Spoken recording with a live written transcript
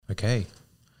Okay.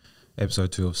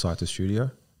 Episode 2 of Site to Studio.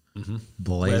 Mm-hmm.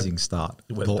 Blazing start.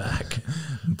 We're back.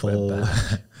 We're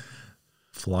back.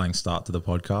 Flying start to the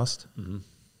podcast. Mm-hmm.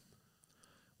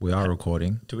 We are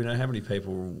recording. Do we know how many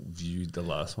people viewed the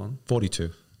last one?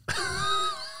 42.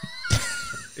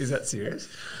 Is that serious?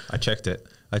 I checked it.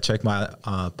 I checked my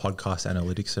podcast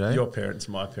analytics today. Your parents,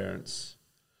 my parents.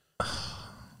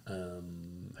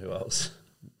 Who else?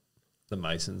 The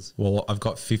Masons. Well, I've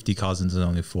got 50 cousins and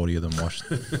only 40 of them watched.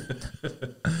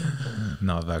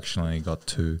 No, I've actually only got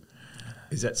 2.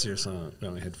 Is that serious? We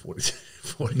only had 40.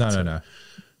 42. No.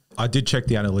 I did check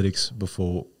the analytics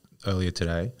earlier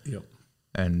today. Yep.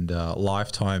 And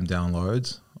lifetime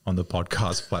downloads on the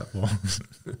podcast platforms.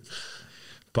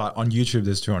 But on YouTube,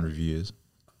 there's 200 views.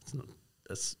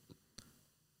 That's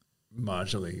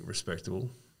marginally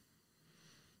respectable.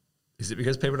 Is it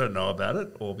because people don't know about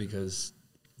it, or because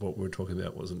what we were talking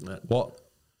about wasn't that? Well,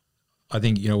 I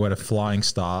think, we're at a flying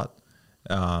start,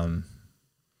 but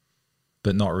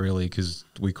not really because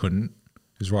we couldn't.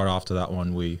 Because right after that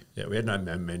one, we had no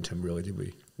momentum really, did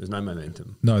we? There's no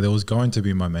momentum. No, there was going to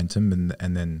be momentum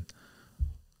and then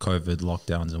COVID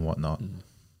lockdowns and whatnot. Mm.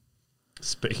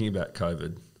 Speaking about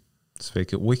COVID.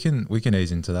 We can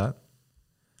ease into that.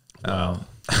 Wow.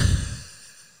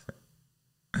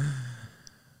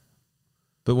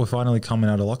 But we're finally coming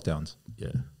out of lockdowns.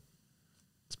 Yeah.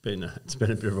 It's been a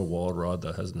bit of a wild ride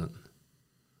though, hasn't it?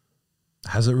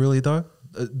 Has it really though?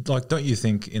 Don't you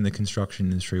think in the construction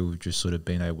industry we've just sort of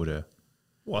been able to?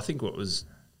 Well, I think what was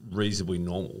reasonably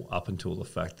normal up until the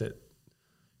fact that,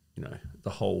 the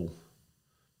whole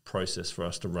process for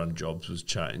us to run jobs was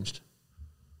changed.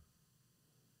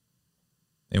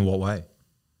 In what way?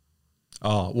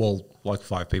 Oh, well, like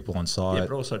 5 people on site. Yeah,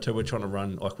 but also too, we're trying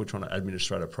to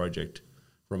administrate a project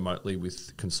remotely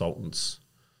with consultants,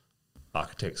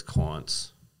 architects,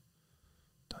 clients.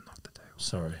 Don't knock the table.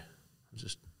 Sorry, I'm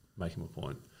just making my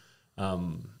point.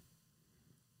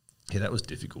 Yeah, that was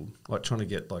difficult. Like trying to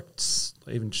get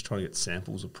even just trying to get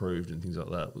samples approved and things like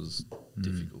that was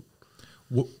difficult.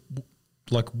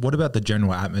 What about the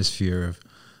general atmosphere of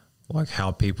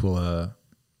how people are?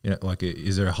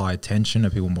 Is there a high tension? Are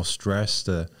people more stressed?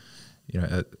 Are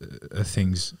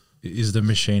things? Is the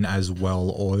machine as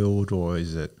well oiled, or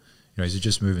is it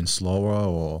just moving slower,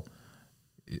 or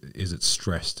is it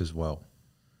stressed as well?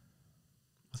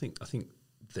 I think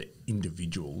the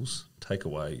individuals take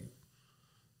away.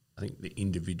 I think the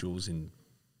individuals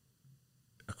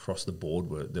across the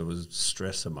board there was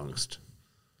stress amongst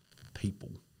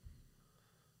people,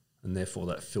 and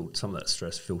therefore some of that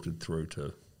stress filtered through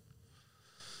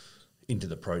into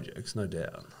the projects, no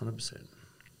doubt, 100%.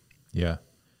 Yeah,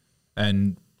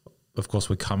 and of course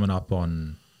we're coming up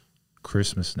on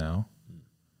Christmas now,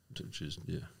 which is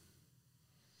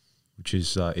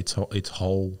its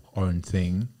whole own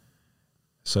thing.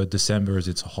 So December is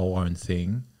its whole own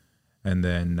thing, and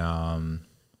then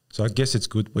so I guess it's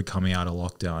good we're coming out of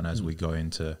lockdown as we go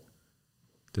into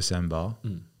December.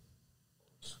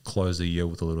 Close the year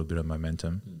with a little bit of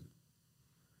momentum.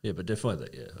 Yeah, but definitely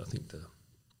I think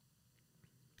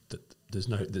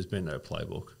there's been no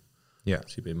playbook. Yeah.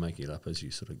 So you've been making it up as you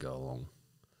sort of go along.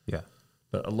 Yeah.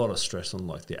 But a lot of stress on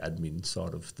the admin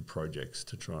side of the projects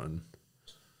to try and,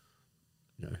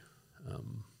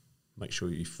 make sure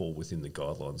you fall within the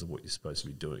guidelines of what you're supposed to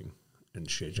be doing and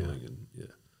scheduling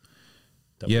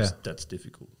that's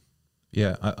difficult.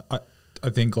 Yeah. I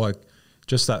think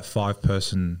just that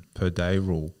 5-person per day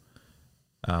rule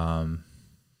on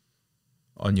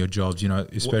your jobs,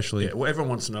 especially. Everyone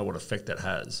wants to know what effect that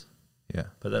has. Yeah.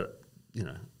 But that,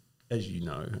 as you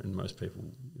know, and most people,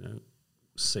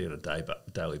 see on a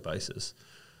daily basis,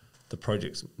 the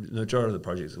majority of the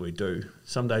projects that we do,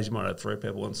 some days you might have 3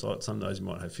 people on site, some days you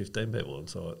might have 15 people on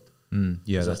site.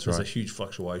 Yeah, that's right. There's a huge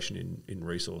fluctuation in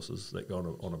resources that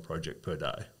go on a project per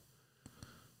day.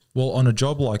 Well, on a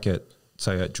job like at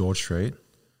George Street,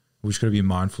 we've just got to be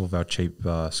mindful of our cheap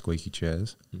squeaky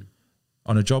chairs.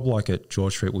 On a job like at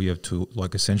George Street, we have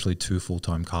essentially 2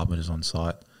 full-time carpenters on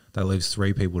site. That leaves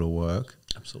 3 people to work.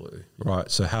 Absolutely. Right.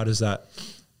 So how does that,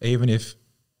 even if,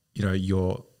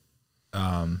 your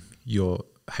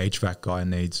HVAC guy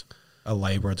needs a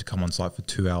labourer to come on site for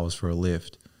 2 hours for a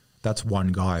lift, that's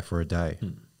 1 guy for a day.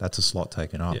 That's a slot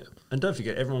taken up. Yeah. And don't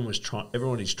forget, everyone is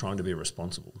trying to be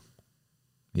responsible.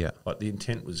 Yeah. The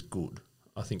intent was good,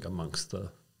 I think, amongst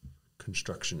the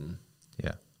construction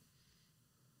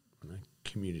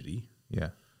community. Yeah.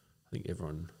 I think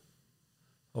everyone,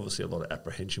 obviously a lot of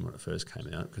apprehension when it first came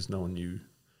out because no one knew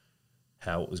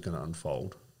how it was going to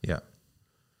unfold. Yeah.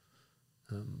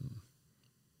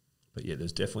 But yeah,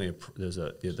 there's definitely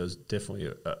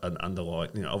an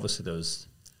underlying. Obviously there was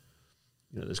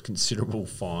there's considerable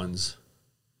fines.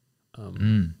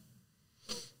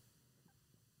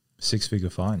 6-figure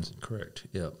fines. Correct.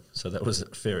 Yeah. So that was a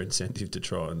fair incentive to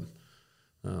try and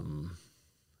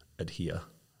adhere.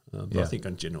 But I think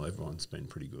in general everyone's been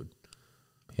pretty good.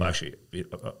 Yeah. Well, actually,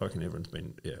 I reckon everyone's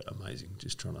been amazing.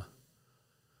 Just trying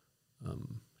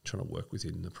to work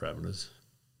within the parameters.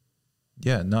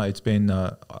 Yeah, no, it's been.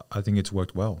 I think it's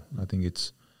worked well. I think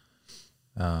it's.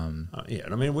 And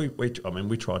I mean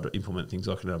we tried to implement things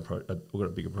like we've got a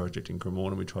bigger project in Cremorne,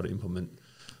 and we tried to implement.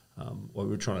 We're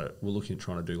looking at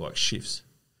trying to do like shifts.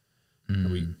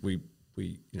 And we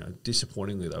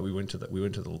disappointingly though we went to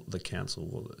the council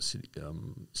or the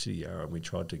city Yarra, and we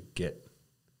tried to get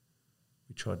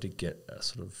a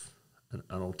sort of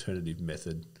an alternative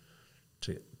method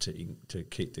to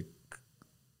keep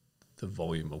the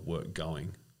volume of work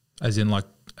going. As in like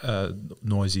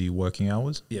noisy working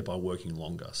hours? Yeah, by working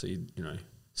longer. So you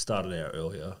start an hour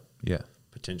earlier. Yeah.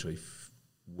 Potentially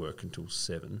work until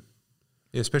 7.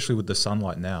 Yeah, especially with the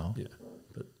sunlight now. Yeah,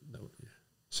 but that would,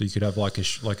 So you could have like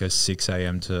a 6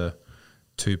 a.m. to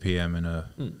 2 p.m. and a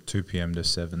 2 p.m. to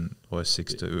 7 or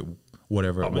 6 to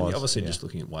whatever it was. Obviously just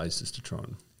looking at ways just to try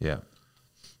and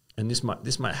and this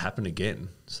might happen again.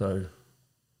 So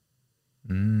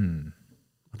I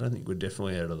don't think we're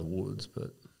definitely out of the woods,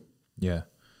 but yeah.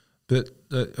 But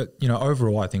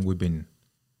overall, I think we've been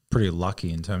pretty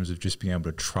lucky in terms of just being able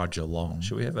to trudge along.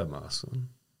 Should we have our masks on?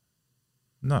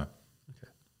 No.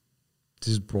 Okay.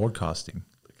 This is broadcasting.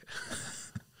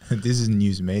 Okay. This is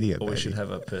news media. Or we should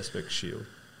have a Perspex shield.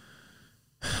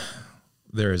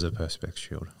 There is a Perspex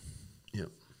shield. Yep.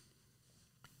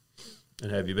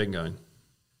 And how have you been going?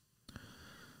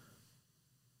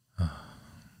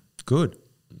 Good.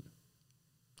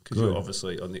 Because you're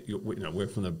obviously we're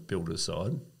from the builder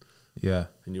side. Yeah.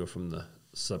 And you're from the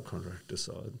subcontractor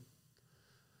side.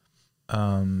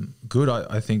 Good.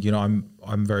 I think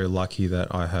I'm very lucky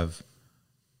that I have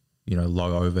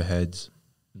low overheads,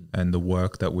 and the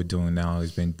work that we're doing now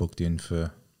has been booked in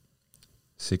for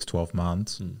 6-12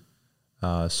 months.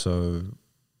 So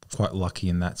quite lucky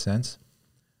in that sense.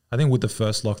 I think with the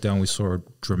first lockdown we saw a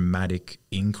dramatic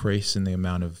increase in the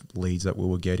amount of leads that we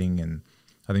were getting, and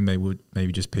I think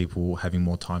maybe just people having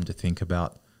more time to think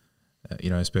about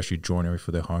especially joinery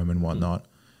for their home and whatnot.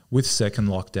 With second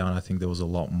lockdown, I think there was a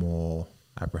lot more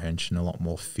apprehension, a lot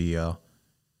more fear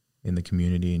in the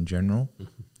community in general.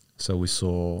 So we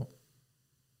saw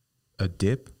a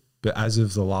dip. But as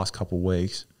of the last couple of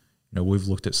weeks, we've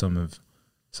looked at some of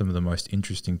the most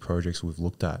interesting projects we've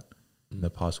looked at in the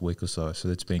past week or so. So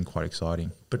it's been quite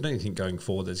exciting. But don't you think going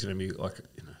forward there's going to be like,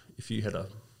 if you had I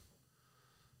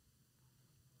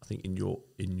think in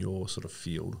your sort of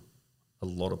field, a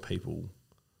lot of people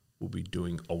will be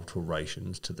doing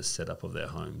alterations to the setup of their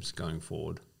homes going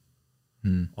forward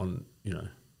on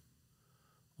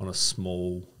a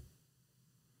small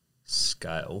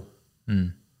scale.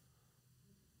 And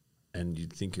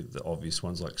you'd think of the obvious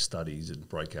ones like studies and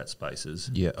breakout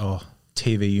spaces. Yeah. Oh,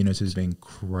 TV units has been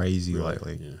crazy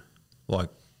lately. Yeah.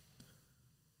 Like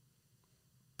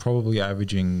probably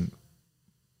averaging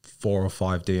 4 or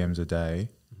 5 DMs a day.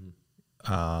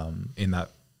 In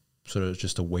that sort of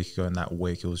just a week ago, in that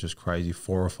week it was just crazy,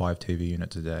 4 or 5 TV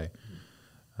units a day.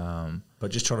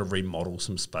 But just trying to remodel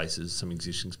some spaces, some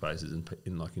existing spaces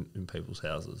in people's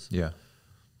houses. Yeah.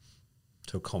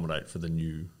 To accommodate for the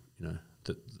new,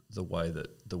 the way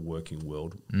that the working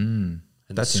world and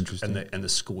that's interesting, and the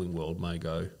schooling world may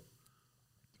go.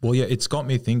 Well, yeah, it's got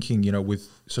me thinking.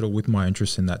 With my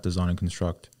interest in that design and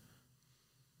construct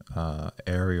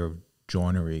area of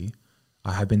joinery,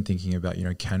 I have been thinking about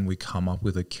can we come up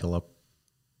with a killer,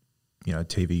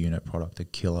 TV unit product, a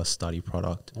killer study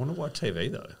product. I wonder why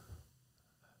TV though.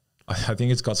 I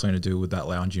think it's got something to do with that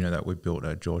lounge unit that we built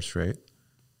at George Street.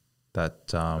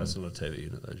 That's not a TV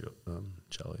unit though,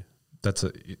 Charlie. That's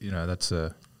a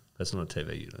That's not a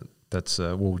TV unit. That's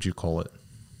what would you call it?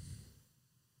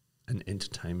 An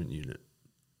entertainment unit.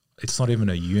 It's not even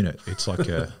a unit. It's like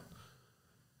a.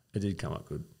 It did come up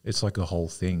good. It's like a whole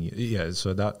thing. Yeah.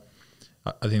 So that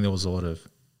I think there was a lot of.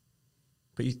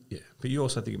 But you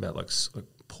also think about like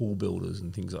pool builders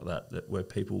and things like that where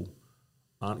people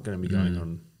aren't going to be going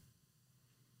on.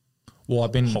 Well,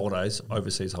 I've been holidays,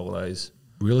 overseas holidays.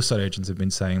 Real estate agents have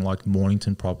been saying like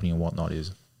Mornington property and whatnot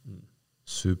is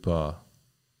super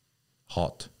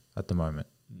hot at the moment.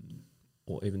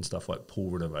 Or even stuff like pool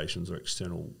renovations or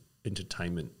external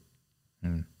entertainment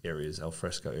areas, al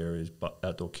fresco areas, but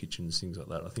outdoor kitchens, things like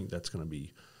that. I think that's going to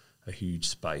be a huge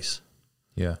space.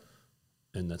 Yeah.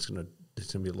 And there's going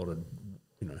to be a lot of,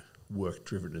 work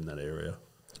driven in that area.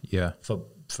 Yeah.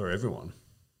 For everyone.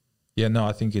 Yeah, no,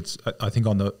 I think I think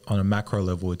on a macro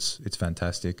level, it's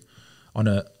fantastic. On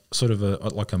a sort of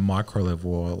like a micro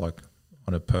level, or like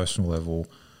on a personal level,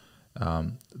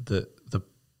 the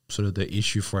sort of the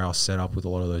issue for our setup with a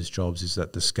lot of those jobs is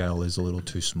that the scale is a little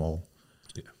too small.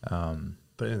 Yeah. But at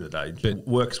the end of the day,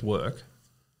 work's work.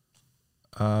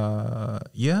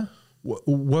 Yeah,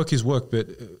 work is work, but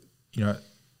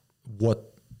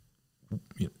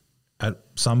at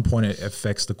some point it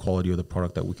affects the quality of the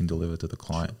product that we can deliver to the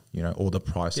client, or the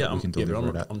price that we can deliver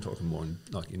it at. I'm talking more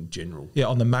in general. Yeah,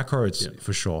 on the macro, it's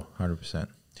for sure, 100%.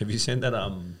 Have you seen that?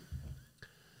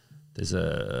 There's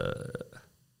a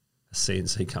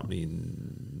CNC company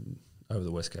over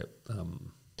the West Cape,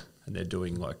 and they're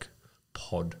doing like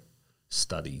pod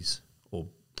studies or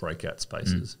breakout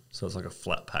spaces. So it's like a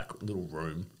flat pack little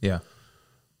room. Yeah,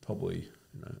 probably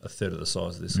a third of the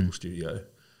size of this little studio.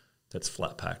 That's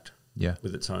flat packed. Yeah,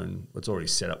 with its own. It's already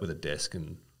set up with a desk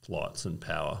and lights and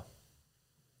power.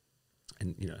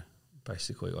 And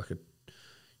basically like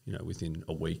within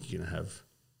a week you're gonna have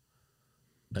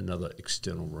another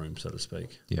external room, so to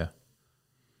speak. Yeah.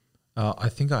 I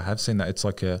think I have seen that. It's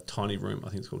like a tiny room. I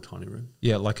think it's called tiny room.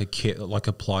 Yeah, like a kit, like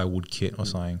a plywood kit or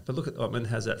something. But look at,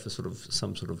 how's that for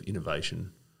some sort of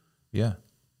innovation? Yeah.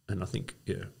 And I think,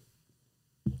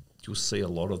 you'll see a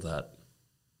lot of that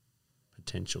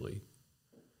potentially.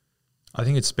 I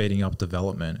think it's speeding up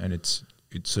development, and it's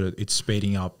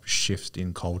speeding up shift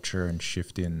in culture and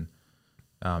shift in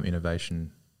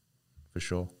innovation, for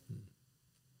sure.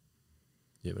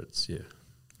 Yeah, but it's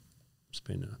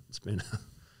been a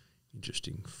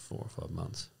interesting 4 or 5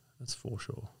 months. That's for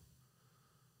sure.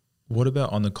 What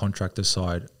about on the contractor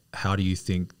side? How do you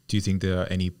think there are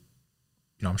any,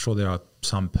 I'm sure there are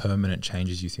some permanent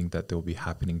changes you think that will be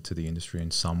happening to the industry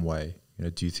in some way.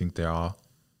 Do you think there are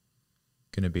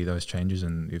going to be those changes?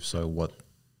 And if so, what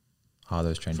are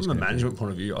those changes? From a management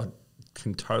point of view, I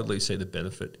can totally see the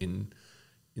benefit in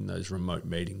those remote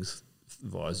meetings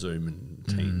via Zoom and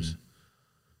Teams.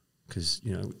 Because,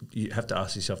 you have to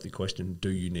ask yourself the question, do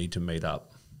you need to meet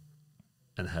up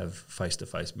and have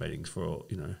face-to-face meetings for,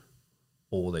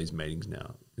 all these meetings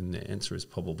now? And the answer is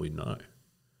probably no.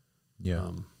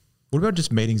 Yeah. What about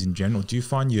just meetings in general? Do you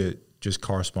find you're just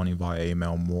corresponding via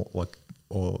email more, like,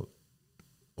 or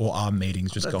are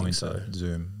meetings just going to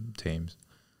Zoom, Teams?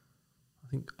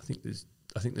 I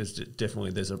think there's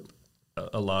definitely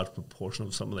a large proportion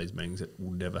of some of these meetings that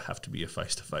will never have to be a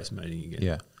face-to-face meeting again.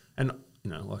 Yeah. And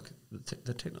like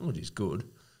the technology is good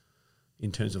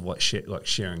in terms of like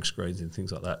sharing screens and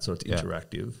things like that. So it's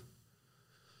interactive.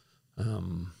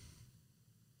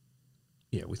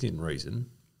 Within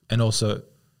reason. And also,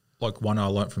 like one I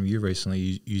learnt from you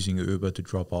recently, using Uber to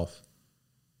drop off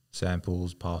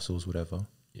samples, parcels, whatever.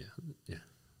 Yeah.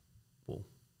 Well,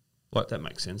 like that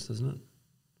makes sense, doesn't it?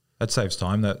 That saves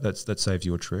time. That saves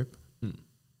you a trip.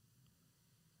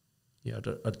 Yeah,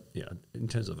 in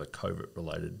terms of a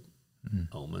COVID-related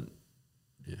element,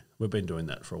 we've been doing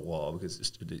that for a while because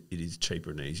it is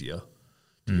cheaper and easier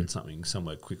to get something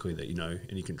somewhere quickly that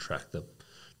and you can track it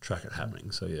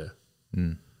happening. So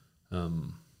and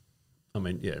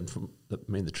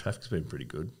the traffic's been pretty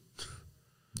good.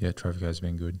 Yeah, traffic has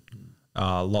been good.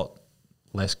 A lot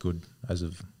less good as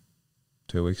of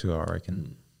 2 weeks ago, I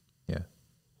reckon. Yeah,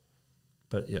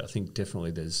 but I think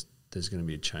definitely there's going to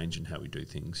be a change in how we do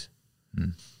things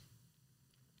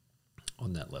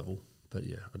on that level. But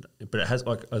it has,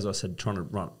 like as I said, trying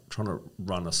to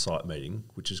run a site meeting,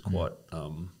 which is quite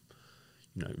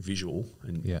visual,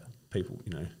 and people,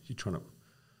 you're trying to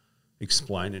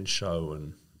explain and show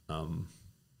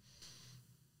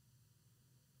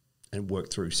and work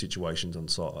through situations on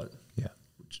site. Yeah,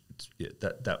 which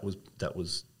that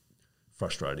was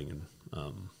frustrating and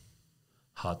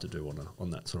hard to do on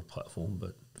that sort of platform.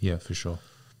 But yeah, for sure.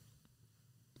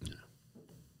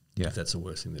 Yeah, if that's the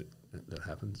worst thing that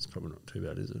happens, it's probably not too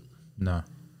bad, is it? No.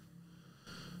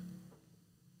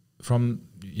 From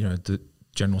the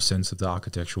general sense of the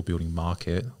architectural building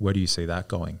market, where do you see that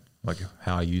going? Like,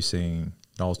 how are you seeing?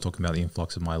 I was talking about the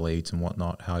influx of my leads and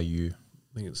whatnot. How are you?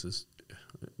 I think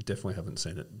definitely haven't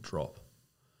seen it drop.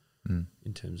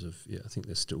 In terms of I think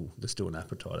there's still an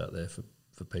appetite out there for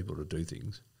people to do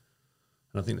things,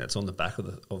 and I think that's on the back of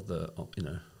the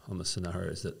on the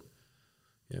scenarios that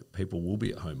people will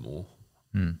be at home more.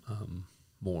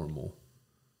 More and more,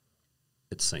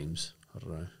 it seems. I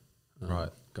don't know. Right.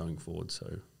 Going forward,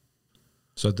 so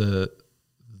the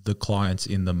clients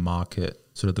in the market,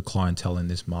 sort of the clientele in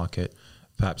this market,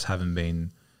 perhaps haven't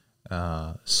been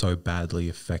so badly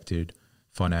affected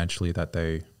financially that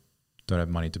they don't have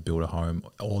money to build a home,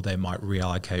 or they might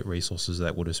reallocate resources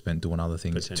that would have spent doing other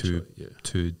things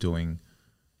to doing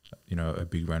you know, a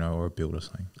big reno or a build or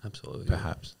something. Absolutely.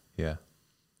 Perhaps. Yeah.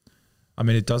 I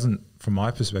mean, it doesn't, from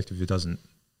my perspective, it doesn't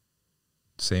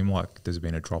seem like there's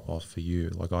been a drop off for you.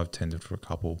 Like I've tended for a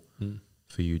couple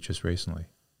for you just recently.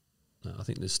 No, I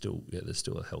think there's still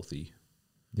a healthy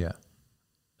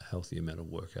amount of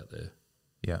work out there.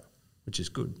 Yeah. Which is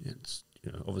good. It's,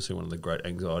 you know, obviously one of the great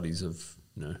anxieties of,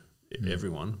 you know,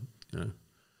 everyone, you know.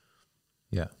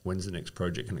 Yeah. When's the next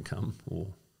project going to come,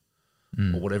 or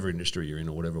whatever industry you're in,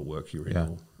 or whatever work you're in,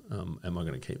 or am I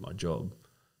going to keep my job?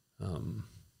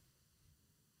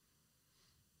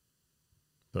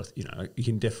 But you know, you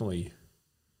can definitely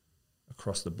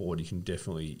across the board. You're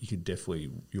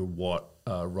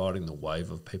riding the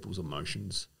wave of people's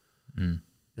emotions. You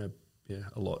know,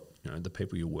 a lot. You know, the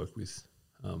people you work with,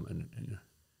 and you know,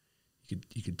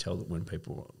 you could tell that when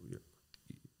people,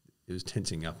 it was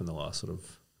tensing up in the last sort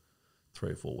of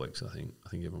 3 or 4 weeks. I think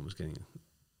everyone was getting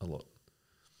a lot.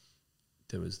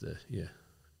 There was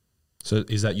So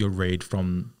is that your read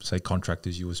from, say,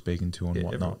 contractors you were speaking to and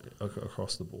whatnot?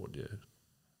 Across the board, yeah.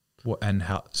 What and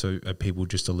how? So are people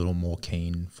just a little more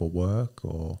keen for work,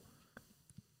 or?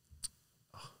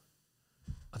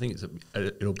 I think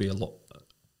it'll be a lot.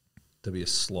 There'll be a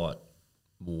slight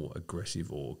more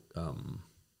aggressive, or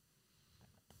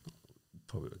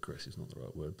probably aggressive is not the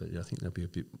right word, but yeah, I think they'll be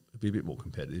a bit more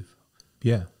competitive.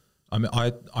 Yeah, I mean,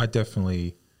 I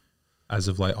definitely, as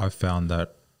of late, I've found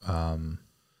that on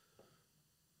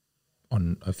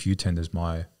a few tenders,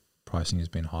 my pricing has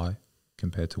been high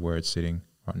compared to where it's sitting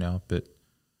right now. But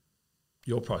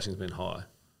your pricing has been high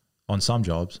on some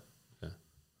jobs,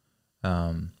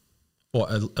 or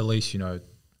at least, you know,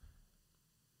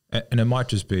 and it might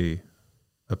just be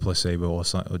a placebo or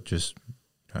something, or just,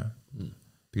 you know,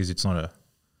 because it's not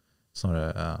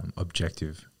a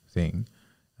objective thing.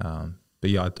 But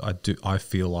yeah, I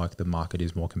feel like the market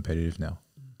is more competitive now.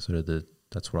 Sort of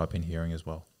that's what I've been hearing as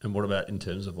well. And what about in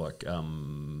terms of like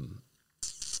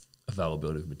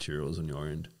availability of materials on your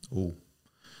end? Oh,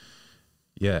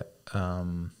 yeah.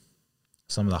 Some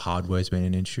of the hardware's been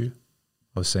an issue.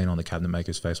 I was seeing on the Cabinet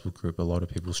Makers Facebook group a lot of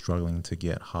people struggling to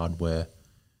get hardware.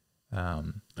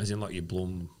 As in like your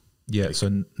Bloom? Yeah,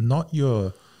 so not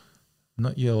your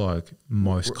like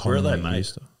most commonly where are they made?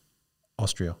 used.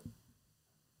 Austria.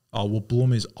 Oh, well,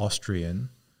 Bloom is Austrian.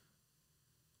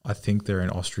 I think they're in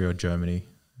Austria or Germany.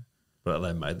 But are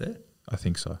they made there? I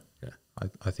think so. Yeah.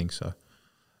 I think so.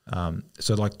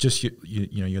 So like just you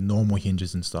know, your normal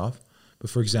hinges and stuff. But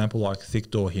for example, like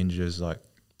thick door hinges, like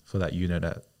for that unit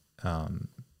at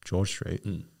George Street,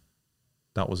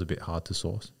 that was a bit hard to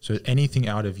source. So anything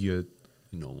out of your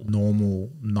normal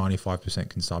 95%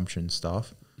 consumption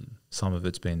stuff, some of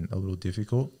it's been a little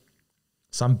difficult.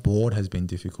 Some board has been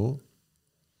difficult.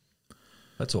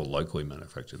 That's all locally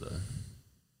manufactured though.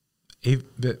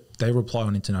 But they rely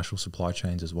on international supply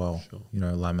chains as well. Sure. You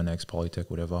know, Laminex,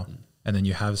 Polytech, whatever. And then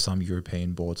you have some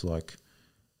European boards like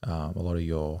a lot of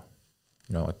your,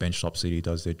 you know, like Benchtop City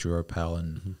does their Durapal,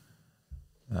 and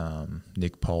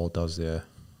Nick Pole does their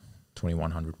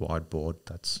 2100 wide board.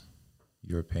 That's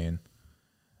European.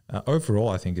 Overall,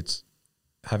 I think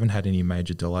haven't had any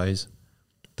major delays.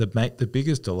 The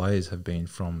biggest delays have been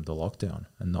from the lockdown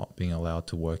and not being allowed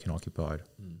to work in occupied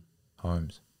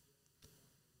homes.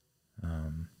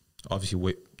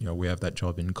 Obviously, we have that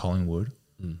job in Collingwood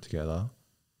together,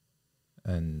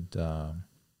 and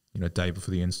you know, day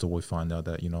before the install, we find out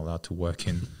that you're not allowed to work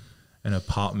in an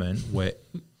apartment where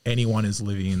anyone is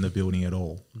living in the building at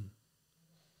all.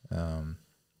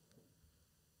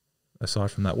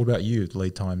 Aside from that, what about you?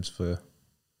 Lead times for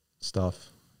stuff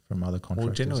from other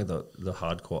contractors? Well, generally the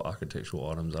hardcore architectural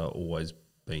items are always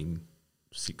been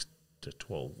 6 to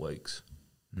 12 weeks.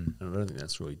 And I don't think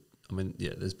that's really, I mean,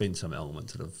 yeah, there's been some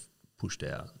elements that have pushed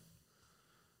out.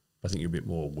 I think you're a bit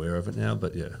more aware of it now,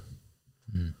 but yeah.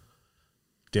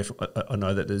 Definitely, I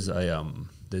know that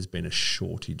there's been a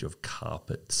shortage of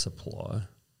carpet supply.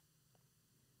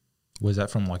 Was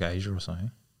that from like Asia or something?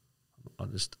 I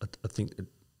think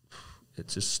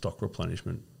it's just stock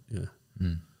replenishment. Yeah,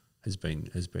 it's been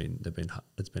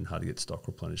hard to get stock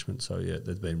replenishment. So yeah,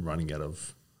 they've been running out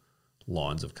of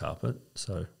lines of carpet.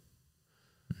 So,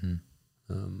 I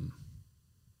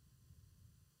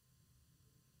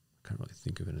can't really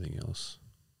think of anything else.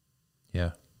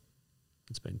 Yeah,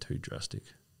 it's been too drastic.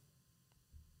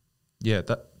 Yeah,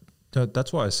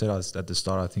 that's why I said at the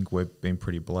start. I think we've been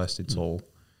pretty blessed. It's all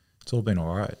been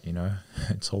all right. You know,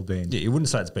 it's all been. Yeah, you wouldn't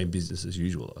say it's been business as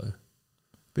usual though.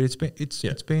 But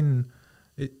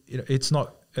it's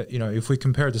not. You know, if we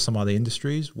compare it to some other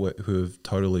industries who have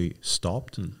totally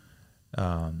stopped,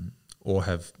 or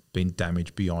have been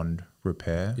damaged beyond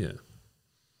repair. Yeah,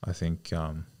 I think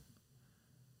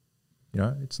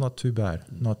it's not too bad.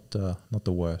 Not the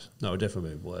worst. No, we've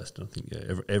definitely been blessed. I think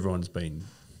everyone's been.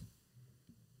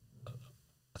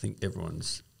 I think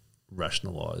everyone's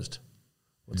rationalised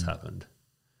what's happened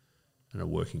and are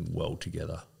working well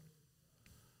together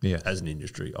Yeah. as an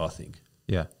industry. I think.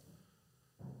 Yeah.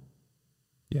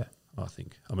 Yeah. I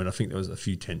think. I mean, I think there was a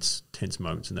few tense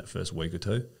moments in that first week or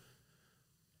two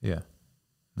Yeah.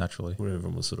 Naturally. where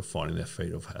everyone was sort of finding their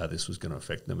feet of how this was going to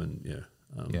affect them, and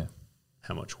Yeah.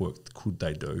 how much work could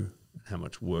they do, how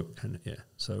much work, and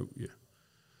so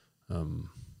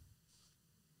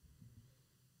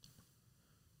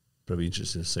but I'll be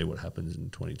interested to see what happens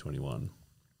in 2021.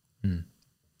 Mm.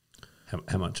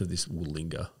 How much of this will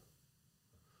linger?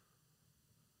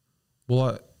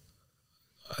 Well,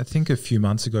 I think a few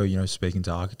months ago, speaking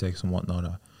to architects and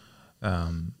whatnot,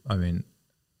 I mean,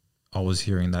 I was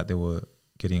hearing that they were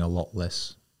getting a lot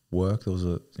less work. There was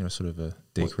a sort of a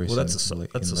decrease. Well, that's a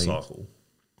lead. cycle.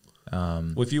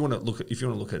 Well, if you want to look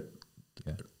at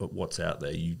what's out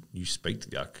there, you speak to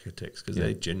the architects because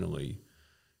they're generally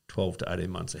 12 to 18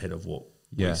 months ahead of what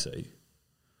we see.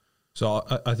 So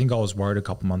I think I was worried a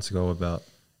couple of months ago about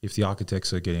if the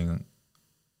architects are getting,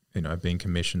 being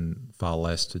commissioned far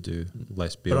less to do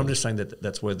less build. But I'm just saying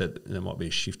that's where there might be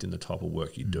a shift in the type of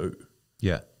work you do.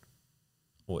 Yeah.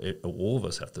 Or all of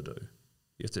us have to do.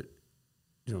 You have to,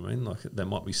 you know what I mean? Like there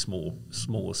might be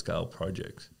smaller scale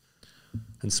projects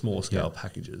and smaller scale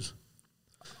packages.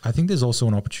 I think there's also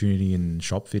an opportunity in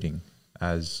shop fitting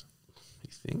as...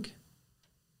 You think?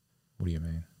 What do you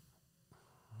mean?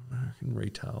 I reckon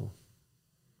retail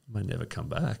may never come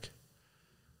back.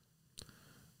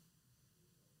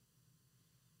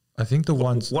 I think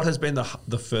What has been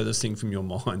the furthest thing from your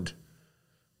mind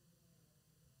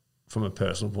from a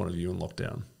personal point of view in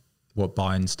lockdown? What,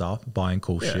 buying stuff, buying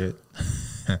cool Yeah. shit?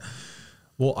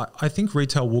 Well, I think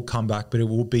retail will come back, but it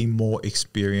will be more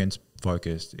experience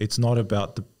focused. It's not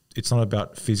about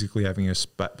physically having a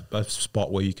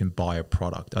spot where you can buy a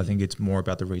product. I think it's more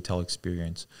about the retail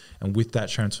experience, and with that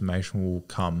transformation will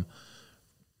come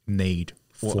need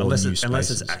for new spaces. Unless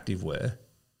it's activewear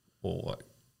or like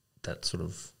that sort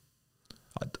of.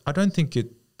 I don't think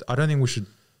we should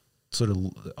sort of.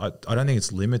 I don't think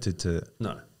it's limited to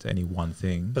any one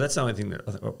thing. But that's the only thing that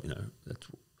I think, that's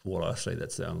what I see.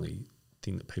 That's the only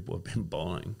thing that people have been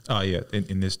buying. Oh yeah,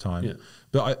 in this time. Yeah.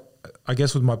 But I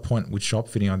guess with my point with shop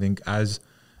fitting, I think as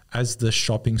the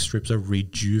shopping strips are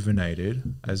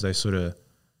rejuvenated, as they sort of,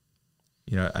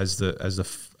 as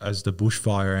the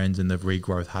bushfire ends and the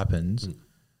regrowth happens,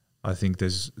 I think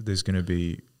there's going to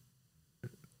be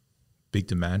big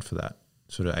demand for that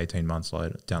sort of 18 months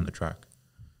later down the track.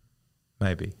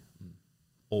 Maybe.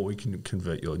 Or we can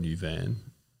convert your new van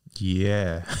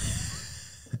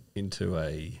into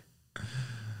a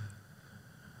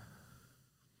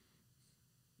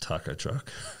taco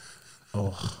truck.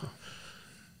 Oh,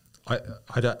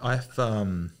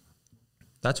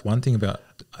 that's one thing about.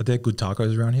 Are there good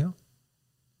tacos around here?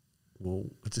 Well,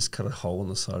 just cut a hole in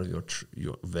the side of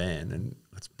your van and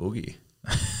let's boogie.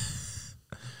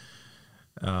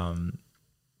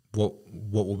 What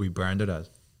will be branded as?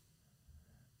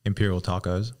 Imperial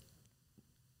Tacos.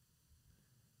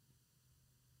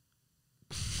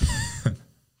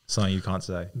 Something you can't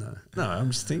say. No,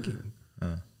 I'm just thinking.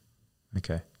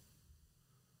 Okay.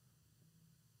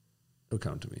 It'll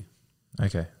come to me.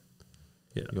 Okay.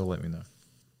 Yeah. You'll let me know.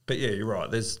 But yeah, you're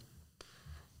right. There'll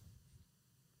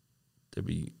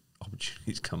be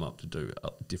opportunities come up to do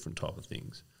different type of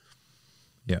things.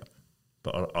 Yeah.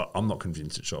 But I'm not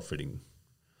convinced that shop fitting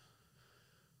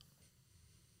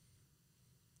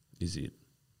is it.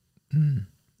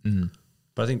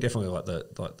 But I think definitely like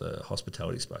the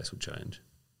hospitality space will change.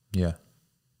 Yeah.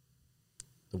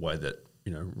 The way that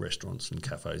restaurants and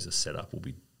cafes are set up will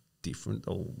be different.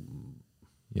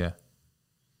 Yeah.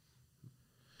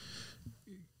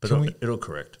 But it'll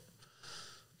correct.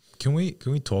 Can we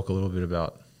talk a little bit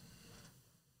about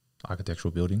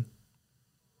architectural building?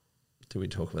 Did we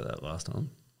talk about that last time?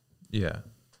 Yeah.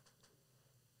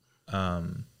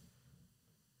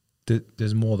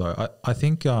 There's more though. I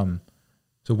think so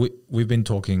we've been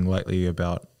talking lately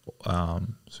about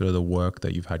sort of the work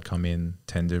that you've had come in,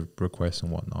 tender requests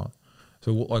and whatnot.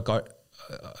 So like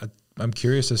I'm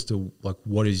curious as to like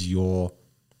what is your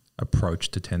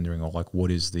approach to tendering, or like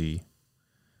what is the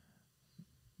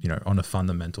on a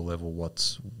fundamental level,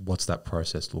 what's that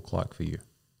process look like for you?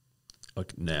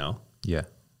 Like now? Yeah.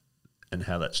 And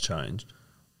how that's changed?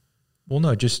 Well,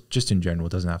 no, just in general.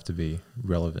 It doesn't have to be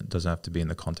relevant. It doesn't have to be in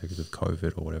the context of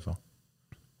COVID or whatever.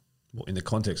 Well, in the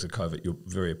context of COVID, you're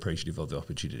very appreciative of the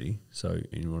opportunity. So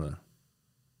you want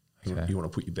to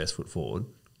put your best foot forward.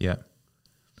 Yeah.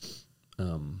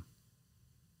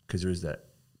 because there is that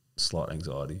slight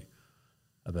anxiety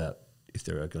about if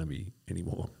there are going to be any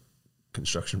more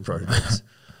construction projects.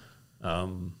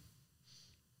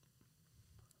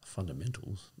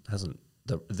 Fundamentals hasn't,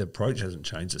 the approach hasn't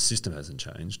changed, the system hasn't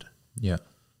changed. Yeah.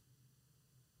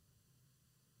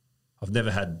 I've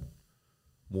never had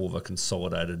more of a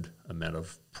consolidated amount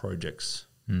of projects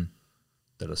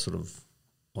that are sort of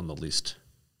on the list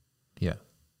Yeah.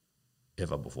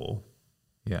 ever before.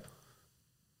 Yeah.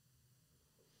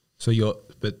 So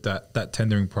but that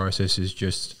tendering process is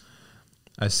just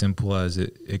as simple as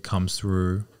it comes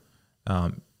through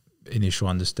initial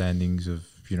understandings of,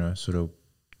 sort of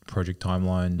project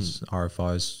timelines,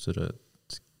 RFIs, sort of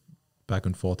back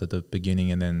and forth at the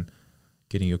beginning, and then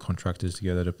getting your contractors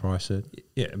together to price it.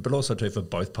 Yeah, but also too, for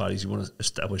both parties, you want to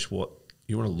establish what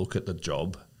you want to look at the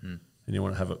job, and you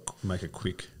want to make a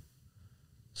quick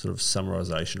sort of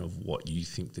summarization of what you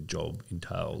think the job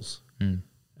entails, and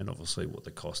obviously what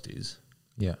the cost is.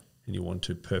 Yeah. And you want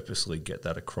to purposely get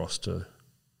that across to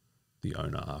the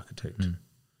owner architect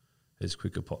as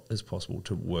quick as possible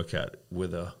to work out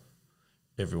whether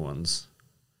everyone's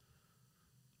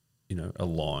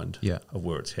aligned of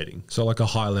where it's heading. So like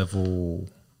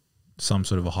some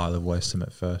sort of a high level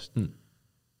estimate first, and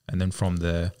then from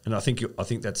there. And I think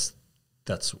that's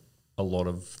a lot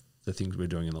of the things we're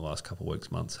doing in the last couple of weeks,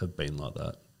 months have been like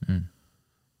that.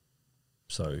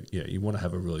 So yeah, you want to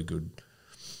have a really good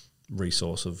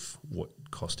resource of what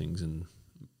costings and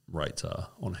rates are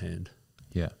on hand.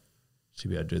 Yeah. To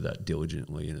be able to do that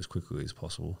diligently and as quickly as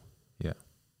possible. Yeah.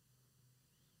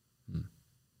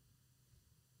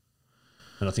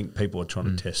 And I think people are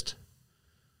trying to test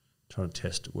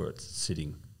where it's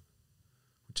sitting,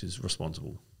 which is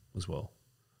responsible as well,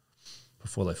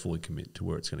 before they fully commit to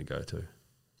where it's going to go to.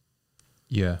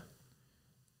 Yeah.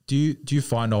 Do you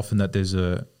find often that there's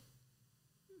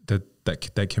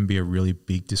that can be a really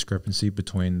big discrepancy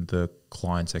between the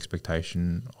client's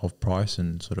expectation of price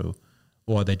and sort of,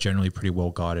 or are they generally pretty well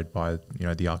guided by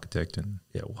the architect? And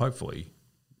well, hopefully,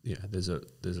 there's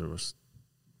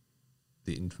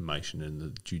the information and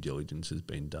the due diligence has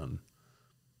been done,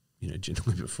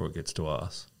 generally before it gets to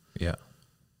us. Yeah.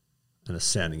 And a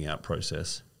sounding out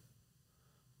process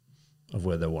of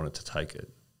where they wanted to take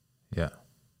it. Yeah.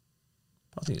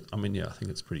 I think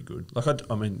it's pretty good. Like, I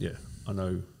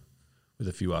know with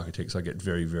a few architects, I get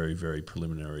very, very, very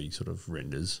preliminary sort of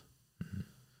renders,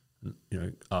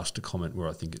 and, asked to comment where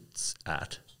I think it's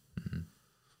at. And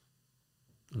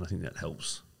I think that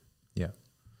helps. Yeah.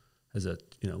 As a,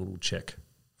 little check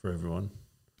for everyone.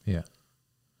 Yeah.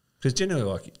 Because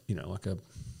generally, an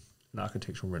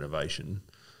architectural renovation,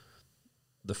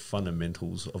 the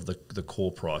fundamentals of the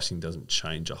core pricing doesn't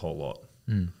change a whole lot.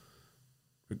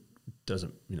 It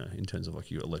doesn't, in terms of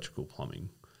like your electrical plumbing.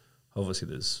 Obviously,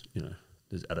 there's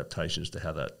adaptations to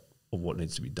how of what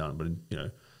needs to be done, but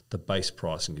the base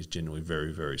pricing is generally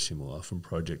very, very similar from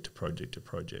project to project to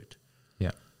project.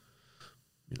 Yeah.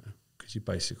 Because you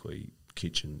basically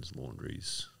kitchens,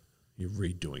 laundries, you're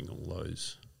redoing all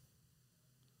those.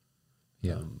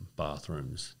 Yeah.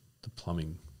 Bathrooms, the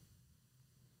plumbing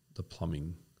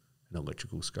and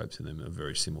electrical scopes in them are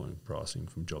very similar in pricing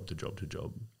from job to job to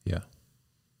job. Yeah.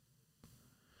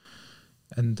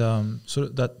 And so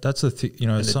that's the thing,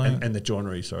 and the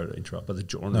joinery. Sorry to interrupt, but the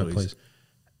joinery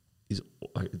is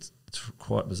it's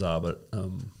quite bizarre, but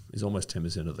is almost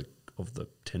 10% of the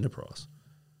tender price.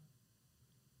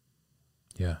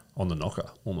 Yeah, on the knocker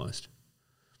almost.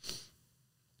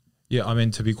 Yeah, I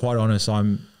mean, to be quite honest,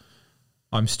 I'm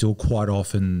still quite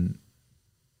often,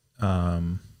 I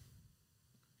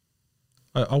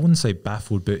wouldn't say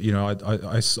baffled, but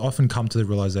I often come to the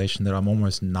realization that I'm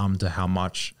almost numb to how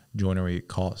much joinery it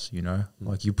costs.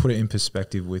 Like you put it in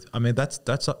perspective with, I mean, that's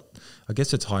I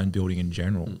guess it's high-end building in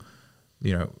general.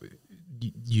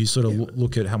 You sort of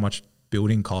look at how much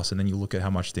building costs, and then you look at how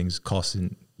much things cost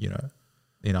in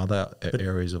other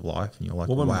areas of life, and you're like,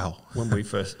 wow. When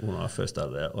I first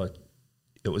started out, like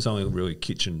it was only really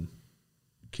kitchens,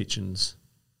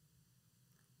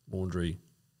 laundry,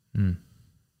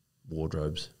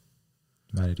 wardrobes,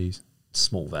 vanities,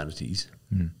 small vanities,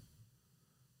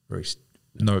 very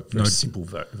simple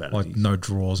vanities, like no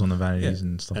drawers on the vanities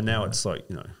and stuff. And now it's like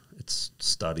it's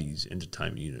studies,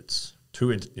 entertainment units.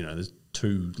 There's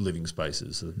 2 living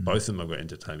spaces, so both of them have got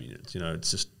entertainment units.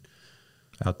 It's just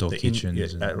outdoor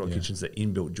kitchens. Outdoor kitchens. The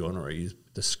inbuilt joinery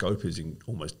the scope is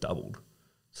almost doubled.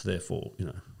 So therefore,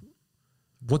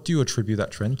 what do you attribute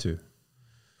that trend to?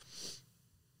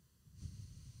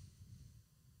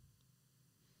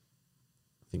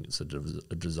 I think it's a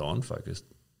design focus,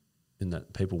 in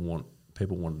that they want to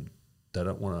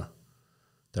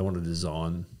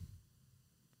design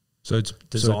So it's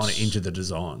design it's, it into the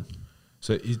design.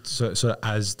 So it's so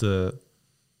as the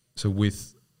so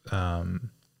with So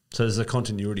there's a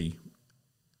continuity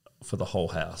for the whole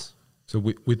house. so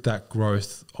with that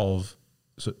growth of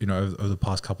over the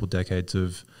past couple of decades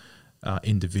of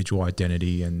individual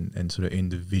identity and sort of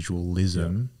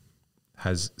individualism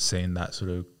has seen that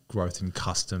sort of growth in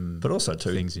custom, but also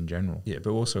too things in general. Yeah, but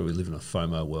also we live in a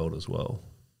FOMO world as well.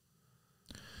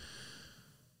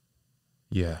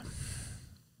 Yeah,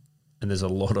 and there's a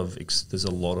lot of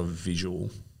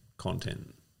visual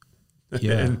content.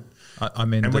 Yeah, and, I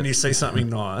mean, and when you see something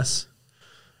nice,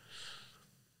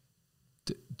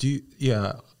 do you?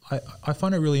 Yeah, I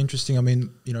find it really interesting. I mean,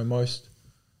 most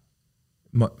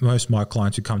of my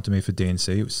clients who come to me for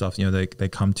DNC stuff, they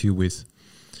come to you with,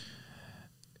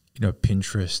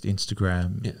 Pinterest,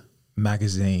 Instagram,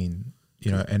 magazine,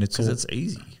 and it's all, it's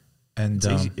easy. And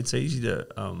it's easy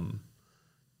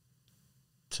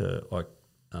to like,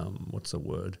 what's the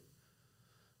word?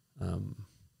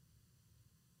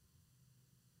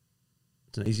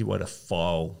 It's an easy way to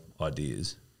file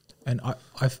ideas. And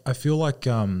I feel like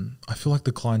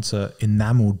the clients are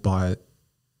enamored by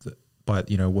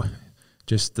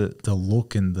just the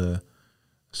look and the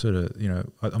sort of,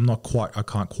 I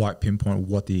can't quite pinpoint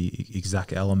what the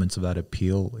exact elements of that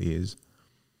appeal is.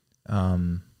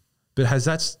 But has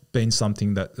that been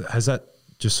something has that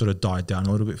just sort of died down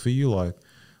a little bit for you? Like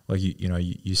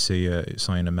you see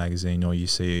something in a magazine or you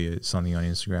see something on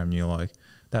Instagram and you're like,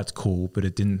 that's cool, but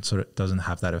it doesn't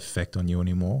have that effect on you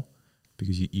anymore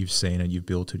because you've seen it, you've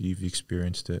built it, you've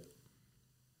experienced it,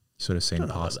 sort of seen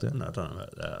past it. No, I don't know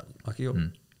about that. Like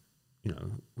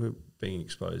we're being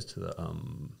exposed to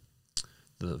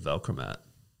the Velcromat.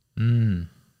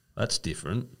 That's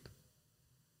different.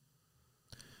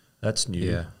 That's new.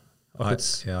 Yeah, like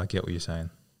I get what you're saying.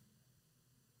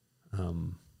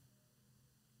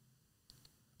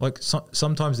 Like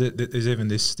sometimes there's even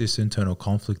this internal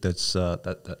conflict that's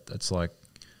like,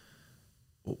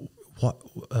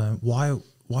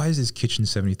 why is this kitchen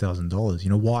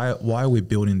 $70,000? Why are we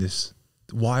building this?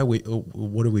 What are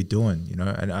we doing?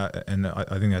 And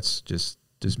I think that's just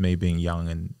me being young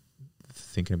and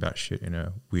thinking about shit in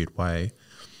a weird way.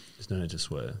 There's no need to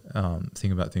swear.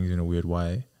 Thinking about things in a weird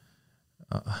way.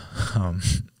 What are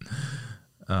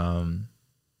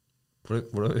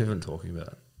we even talking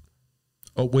about?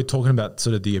 Oh, we're talking about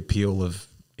sort of the appeal of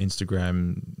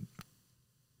Instagram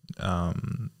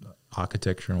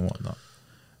architecture and whatnot.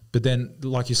 But then,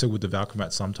 like you said, with the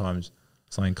Velcromat, sometimes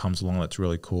something comes along that's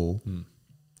really cool.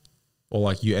 Or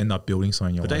like you end up building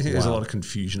something. But don't you think there's a lot of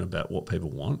confusion about what people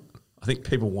want? I think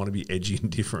people want to be edgy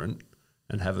and different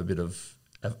and have a bit of,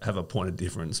 have a point of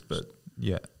difference, but...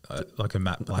 Yeah, like a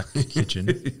matte black kitchen.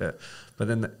 Yeah, but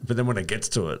then when it gets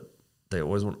to it, they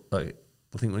always want, like,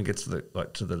 I think when it gets to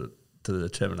the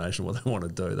determination what they want to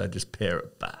do, they just pare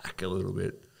it back a little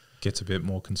bit. Gets a bit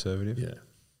more conservative. Yeah.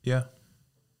 Yeah.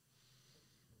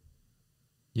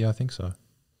 Yeah, I think so.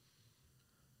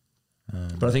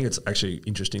 But I think it's actually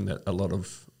interesting that a lot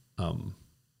of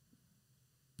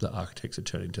the architects are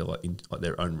turning to like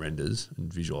their own renders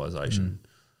and visualization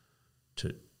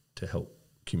to help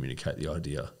communicate the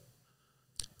idea.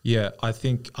 Yeah, I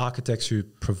think architects who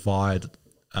provide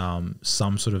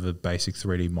some sort of a basic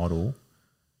 3D model.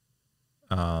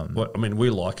 Well, I mean, we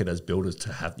like it as builders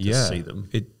to have to see them.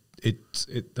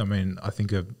 I mean, I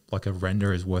think a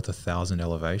render is worth 1,000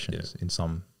 elevations in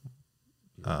some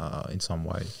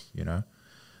way,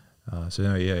 So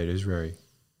no, yeah, it is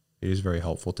very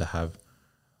helpful to have.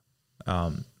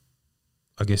 I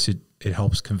guess it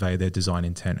helps convey their design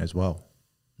intent as well,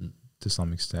 to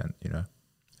some extent, and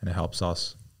it helps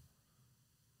us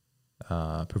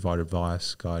provide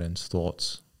advice, guidance,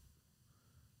 thoughts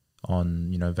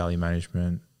on value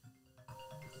management,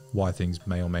 why things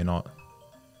may or may not.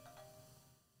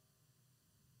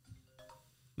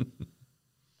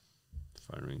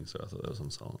 Phone ringing, so I thought that was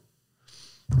on silent.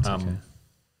 Okay.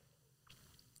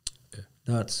 Yeah.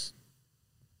 No,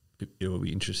 it will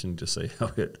be interesting to see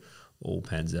how it all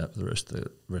pans out for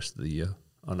the rest of the year.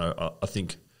 I know. I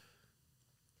think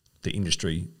the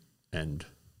industry and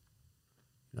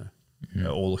are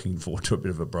all looking forward to a bit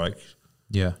of a break.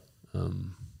 Yeah.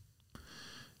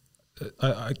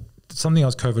 Something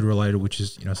else COVID related, which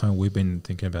is something we've been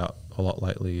thinking about a lot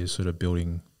lately, is sort of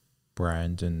building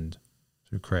brand and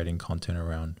sort of creating content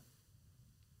around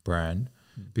brand.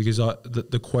 Because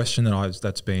the question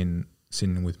that's been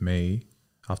sitting with me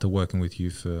after working with you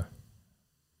for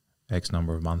X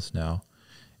number of months now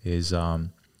is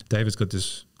David's got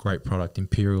this great product.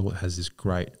 Imperial has this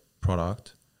great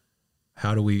product.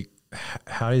 How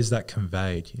is that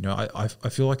conveyed? I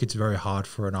feel like it's very hard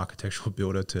for an architectural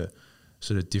builder to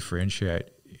sort of differentiate,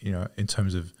 in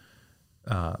terms of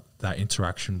that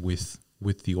interaction with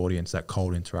the audience, that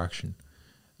cold interaction.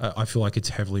 I feel like it's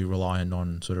heavily reliant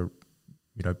on sort of,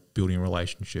 building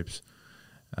relationships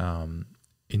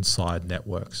inside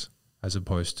networks as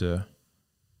opposed to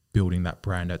building that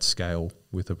brand at scale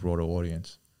with a broader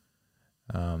audience.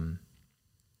 So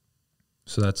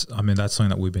that's something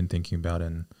that we've been thinking about,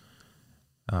 and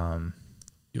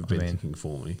you've been thinking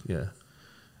for me, yeah.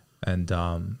 And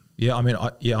I'm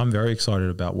very excited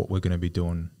about what we're going to be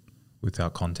doing with our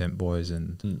content boys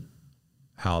and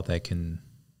how they can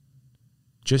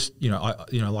just,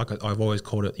 like I've always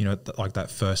called it, like that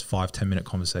first 5-10 minute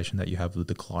conversation that you have with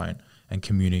the client and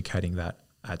communicating that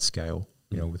at scale,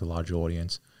 with a larger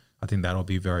audience. I think that'll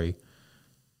be very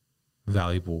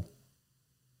valuable.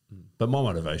 But my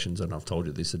motivations, and I've told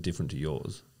you this, are different to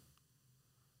yours.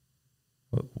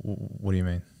 What do you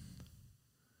mean?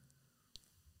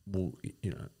 Well,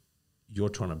 you're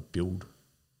trying to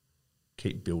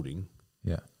keep building.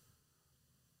 Yeah.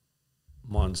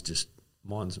 Mine's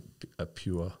a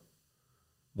pure,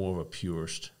 more of a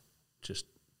purist, just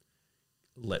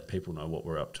let people know what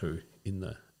we're up to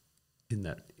in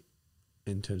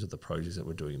terms of the projects that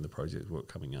we're doing and the projects we're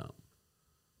coming up.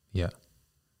 Yeah.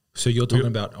 So you're talking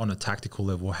about on a tactical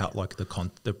level, how like the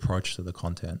approach to the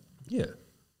content. Yeah.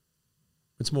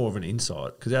 It's more of an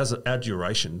insight because our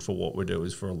duration for what we do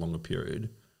is for a longer period.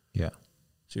 Yeah.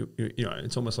 So,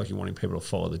 it's almost like you're wanting people to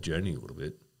follow the journey a little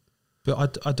bit.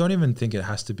 But I don't even think it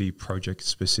has to be project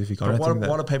specific. But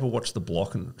why do people watch The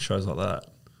Block and shows like that?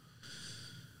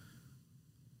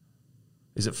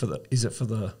 Is it for the? It's for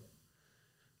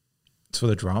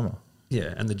the drama.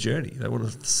 Yeah, and the journey. They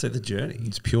want to see the journey.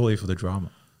 It's purely for the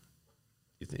drama.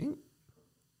 You think?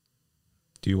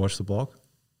 Do you watch The Block?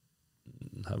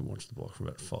 I haven't watched The Block for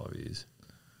about 5 years.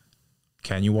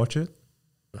 Can you watch it?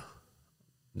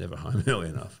 Never home early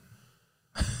enough.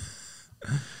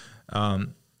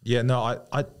 Yeah, no,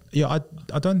 I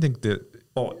don't think that.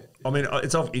 Oh, I mean,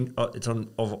 it's of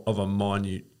a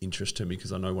minute interest to me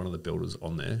because I know one of the builders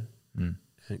on there,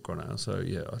 Hank Gronau. So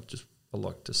yeah, I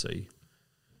like to see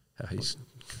how he's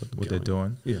what they're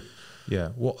doing. Yeah, yeah.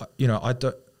 Well, I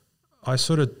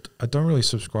don't really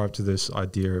subscribe to this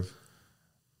idea of.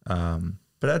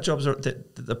 But our jobs are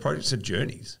the projects are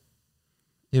journeys.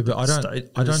 Yeah, but I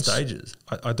don't stages.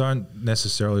 I don't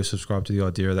necessarily subscribe to the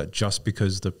idea that just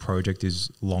because the project is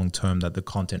long term, that the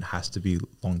content has to be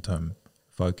long term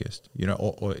focused.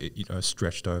 Or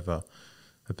stretched over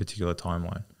a particular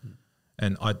timeline.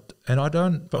 And I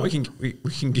don't. But we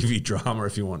can give you drama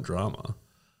if you want drama.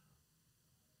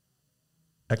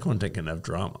 Our content can have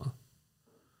drama.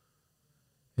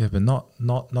 Yeah, but not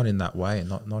in that way.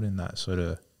 Not in that sort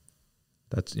of.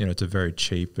 That's it's a very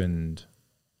cheap and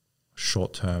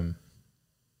short-term,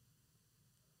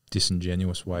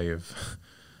 disingenuous way of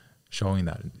showing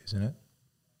that, isn't it?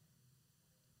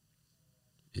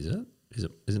 Is it?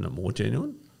 Isn't it more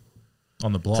genuine?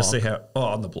 On the blog? To see how... Oh,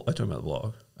 on the blog. I'm talking about the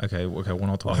blog. Okay, we're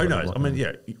not talking who about knows? I mean,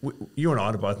 yeah, you and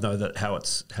I both know that how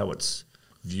it's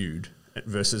viewed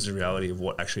versus the reality of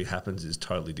what actually happens is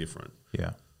totally different.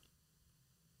 Yeah.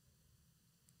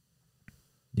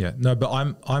 Yeah, no, but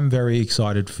I'm very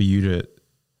excited for you to...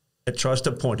 It tries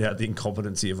to point out the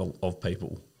incompetency of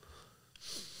people.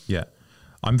 Yeah.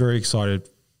 I'm very excited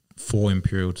for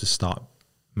Imperial to start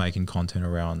making content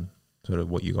around sort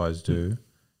of what you guys do,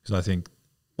 because I think...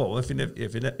 Well, if you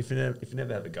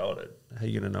never have a go at it, how are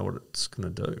you going to know what it's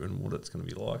going to do and what it's going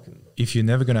to be like? And if you're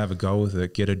never going to have a go with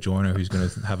it, get a joiner who's going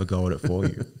to have a go at it for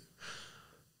you.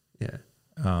 Yeah.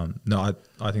 No,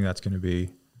 I think that's going to be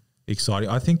exciting.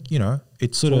 I think,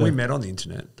 it's sort of... we met on the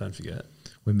internet, don't forget.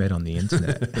 We met on the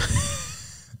internet.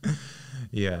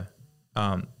 Yeah.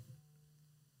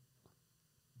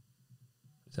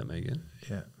 Is that me again?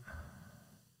 Yeah.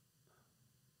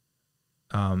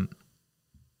 I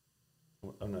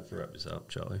don't have to wrap this up,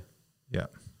 Charlie. Yeah.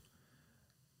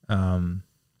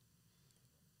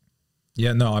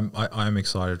 Yeah, no, I'm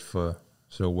excited for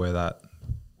sort of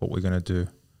what we're going to do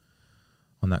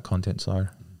on that content side.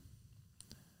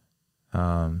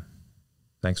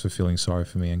 Thanks for feeling sorry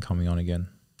for me and coming on again.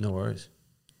 No worries.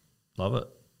 Love it.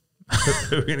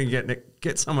 We're going to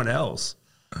get someone else.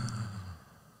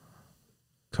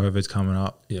 COVID's coming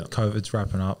up. Yeah. COVID's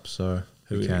wrapping up, so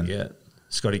who we can get?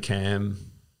 Scotty Cam.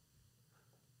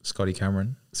 Scotty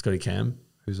Cameron. Scotty Cam.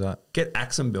 Who's that? Get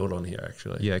Axum Build on here,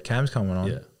 actually. Yeah, Cam's coming on.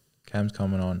 Yeah. Cam's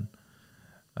coming on.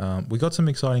 We got some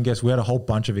exciting guests. We had a whole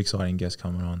bunch of exciting guests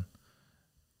coming on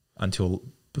until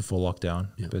before lockdown.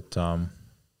 Yeah. But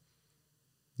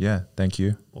yeah, thank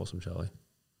you. Awesome, Charlie.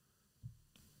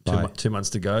 Bye. 2 months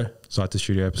to go. Site to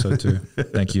Studio episode 2.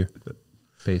 Thank you.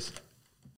 Peace.